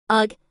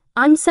Ugh,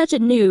 I'm such a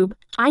noob.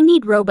 I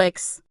need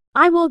Robux.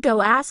 I will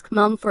go ask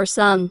Mom for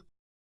some.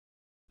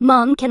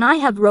 Mom, can I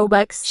have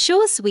Robux?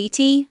 Sure,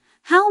 sweetie.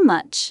 How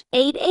much?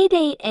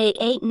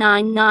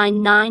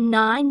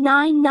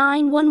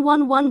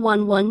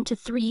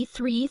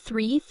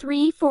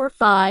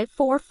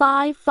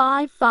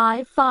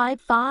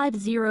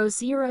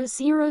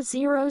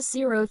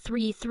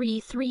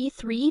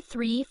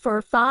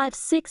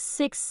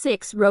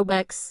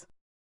 Robux.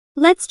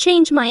 Let's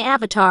change my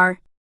avatar.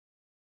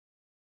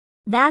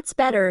 That's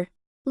better.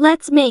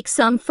 Let's make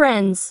some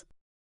friends.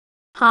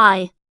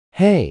 Hi.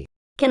 Hey.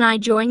 Can I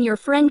join your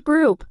friend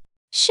group?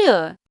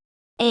 Sure.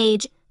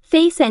 Age,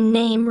 face and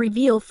name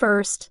reveal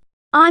first.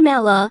 I'm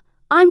Ella,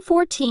 I'm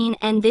 14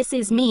 and this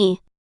is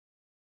me.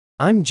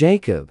 I'm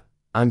Jacob.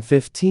 I'm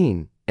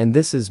 15, and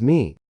this is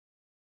me.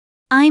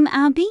 I'm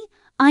Abby.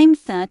 I'm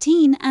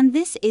 13 and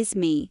this is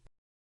me.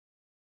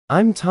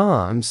 I'm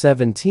Tom,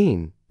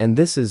 17, and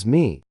this is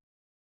me.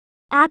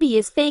 Abby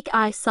is fake.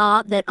 I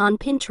saw that on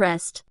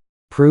Pinterest.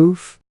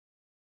 Proof?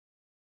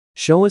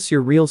 Show us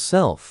your real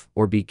self,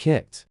 or be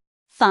kicked.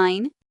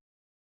 Fine.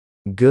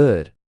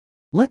 Good.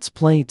 Let's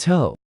play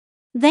toe.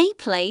 They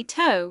play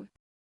toe.